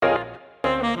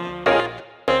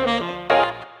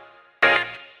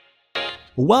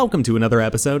Welcome to another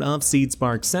episode of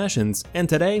SeedSpark Sessions, and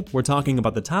today we're talking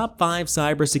about the top 5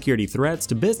 cybersecurity threats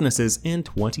to businesses in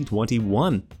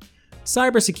 2021.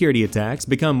 Cybersecurity attacks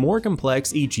become more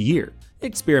complex each year,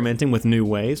 experimenting with new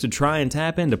ways to try and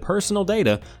tap into personal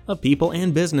data of people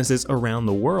and businesses around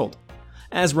the world.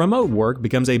 As remote work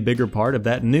becomes a bigger part of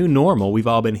that new normal we've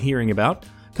all been hearing about,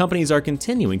 companies are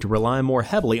continuing to rely more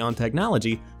heavily on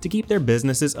technology to keep their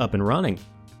businesses up and running.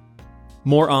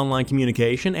 More online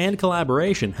communication and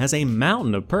collaboration has a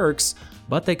mountain of perks,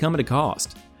 but they come at a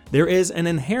cost. There is an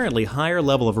inherently higher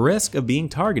level of risk of being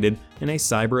targeted in a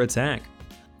cyber attack.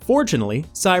 Fortunately,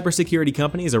 cybersecurity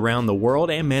companies around the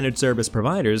world and managed service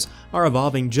providers are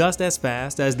evolving just as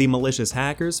fast as the malicious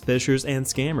hackers, phishers, and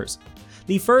scammers.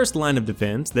 The first line of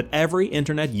defense that every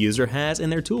internet user has in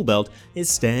their tool belt is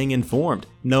staying informed,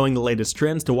 knowing the latest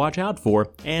trends to watch out for,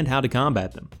 and how to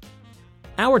combat them.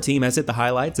 Our team has hit the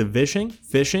highlights of vishing,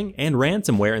 phishing, and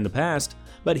ransomware in the past,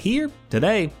 but here,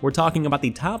 today, we're talking about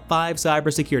the top 5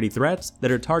 cybersecurity threats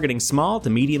that are targeting small to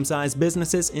medium-sized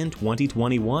businesses in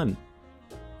 2021.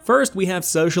 First, we have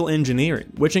social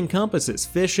engineering, which encompasses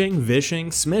phishing, vishing,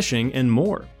 smishing, and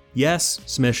more. Yes,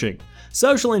 smishing.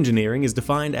 Social engineering is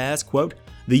defined as, quote,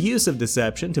 the use of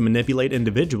deception to manipulate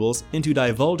individuals into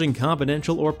divulging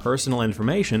confidential or personal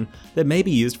information that may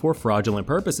be used for fraudulent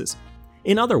purposes.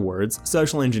 In other words,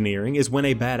 social engineering is when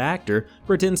a bad actor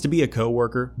pretends to be a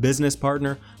coworker, business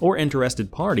partner, or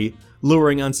interested party,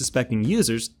 luring unsuspecting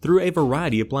users through a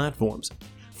variety of platforms.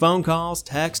 Phone calls,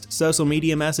 text, social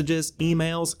media messages,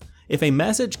 emails. If a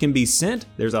message can be sent,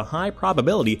 there's a high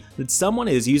probability that someone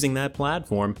is using that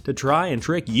platform to try and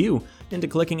trick you into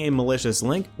clicking a malicious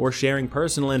link or sharing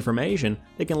personal information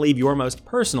that can leave your most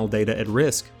personal data at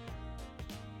risk.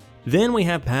 Then we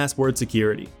have password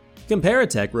security.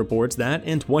 Comparitech reports that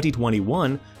in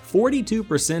 2021,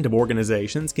 42% of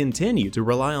organizations continue to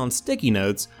rely on sticky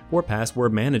notes for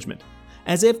password management.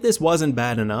 As if this wasn't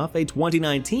bad enough, a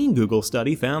 2019 Google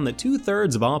study found that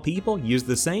 2/3 of all people use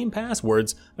the same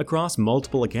passwords across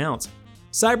multiple accounts.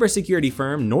 Cybersecurity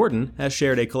firm Norton has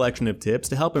shared a collection of tips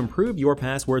to help improve your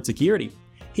password security.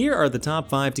 Here are the top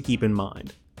 5 to keep in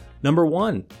mind. Number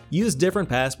 1. Use different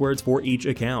passwords for each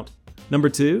account. Number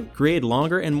 2. Create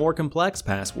longer and more complex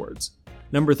passwords.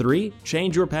 Number 3.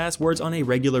 Change your passwords on a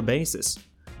regular basis.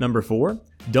 Number 4.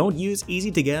 Don't use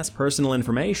easy-to-guess personal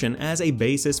information as a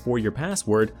basis for your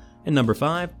password. And number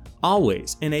 5.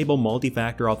 Always enable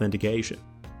multi-factor authentication.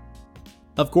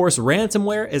 Of course,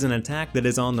 ransomware is an attack that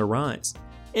is on the rise.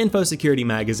 InfoSecurity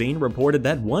magazine reported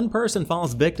that one person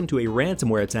falls victim to a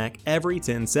ransomware attack every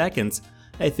 10 seconds,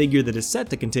 a figure that is set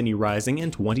to continue rising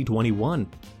in 2021.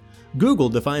 Google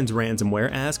defines ransomware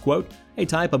as, quote, a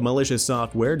type of malicious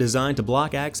software designed to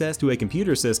block access to a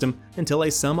computer system until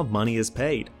a sum of money is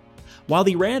paid. While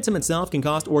the ransom itself can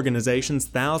cost organizations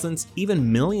thousands,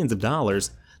 even millions of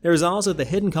dollars, there is also the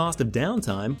hidden cost of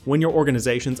downtime when your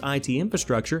organization's IT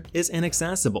infrastructure is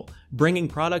inaccessible, bringing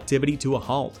productivity to a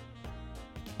halt.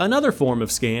 Another form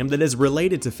of scam that is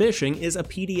related to phishing is a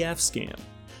PDF scam.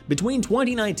 Between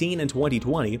 2019 and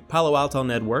 2020, Palo Alto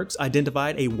Networks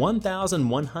identified a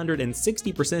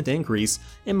 1,160% increase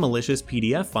in malicious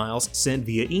PDF files sent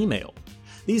via email.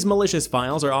 These malicious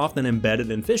files are often embedded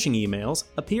in phishing emails,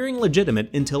 appearing legitimate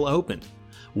until opened.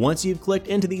 Once you've clicked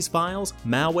into these files,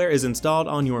 malware is installed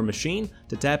on your machine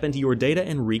to tap into your data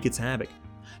and wreak its havoc.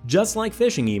 Just like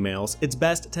phishing emails, it's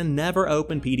best to never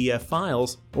open PDF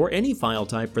files, or any file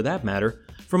type for that matter,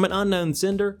 from an unknown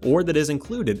sender or that is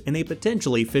included in a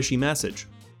potentially fishy message.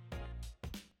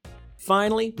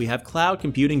 Finally, we have cloud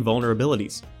computing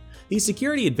vulnerabilities. The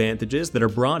security advantages that are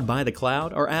brought by the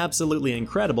cloud are absolutely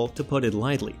incredible, to put it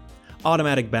lightly.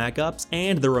 Automatic backups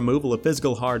and the removal of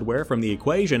physical hardware from the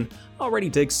equation already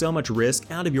takes so much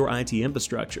risk out of your IT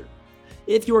infrastructure.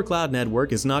 If your cloud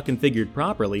network is not configured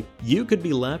properly, you could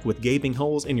be left with gaping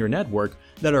holes in your network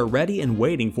that are ready and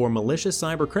waiting for malicious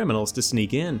cyber criminals to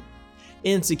sneak in.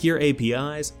 Insecure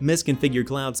APIs, misconfigured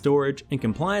cloud storage, and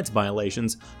compliance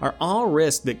violations are all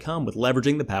risks that come with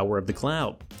leveraging the power of the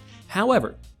cloud.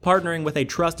 However, partnering with a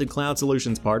trusted cloud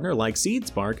solutions partner like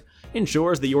SeedSpark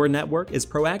ensures that your network is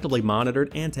proactively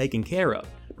monitored and taken care of,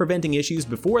 preventing issues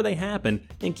before they happen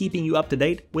and keeping you up to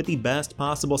date with the best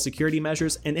possible security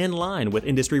measures and in line with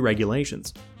industry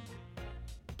regulations.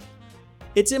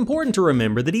 It's important to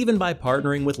remember that even by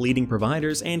partnering with leading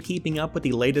providers and keeping up with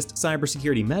the latest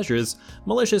cybersecurity measures,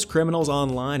 malicious criminals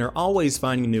online are always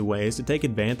finding new ways to take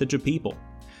advantage of people.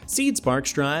 SeedSpark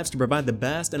strives to provide the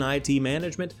best in IT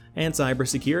management and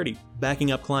cybersecurity,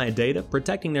 backing up client data,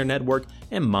 protecting their network,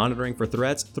 and monitoring for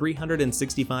threats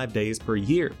 365 days per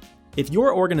year. If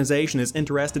your organization is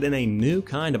interested in a new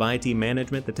kind of IT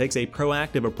management that takes a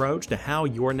proactive approach to how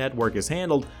your network is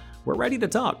handled, we're ready to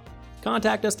talk.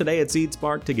 Contact us today at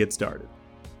SeedSpark to get started.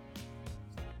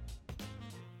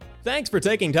 Thanks for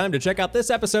taking time to check out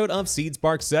this episode of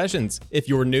SeedSpark Sessions. If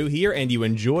you're new here and you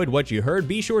enjoyed what you heard,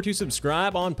 be sure to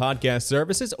subscribe on podcast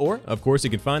services, or of course you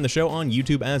can find the show on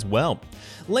YouTube as well.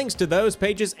 Links to those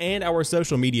pages and our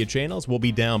social media channels will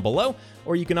be down below,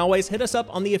 or you can always hit us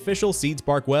up on the official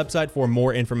SeedSpark website for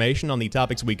more information on the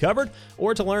topics we covered,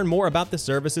 or to learn more about the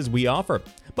services we offer.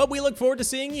 But we look forward to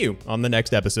seeing you on the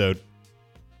next episode.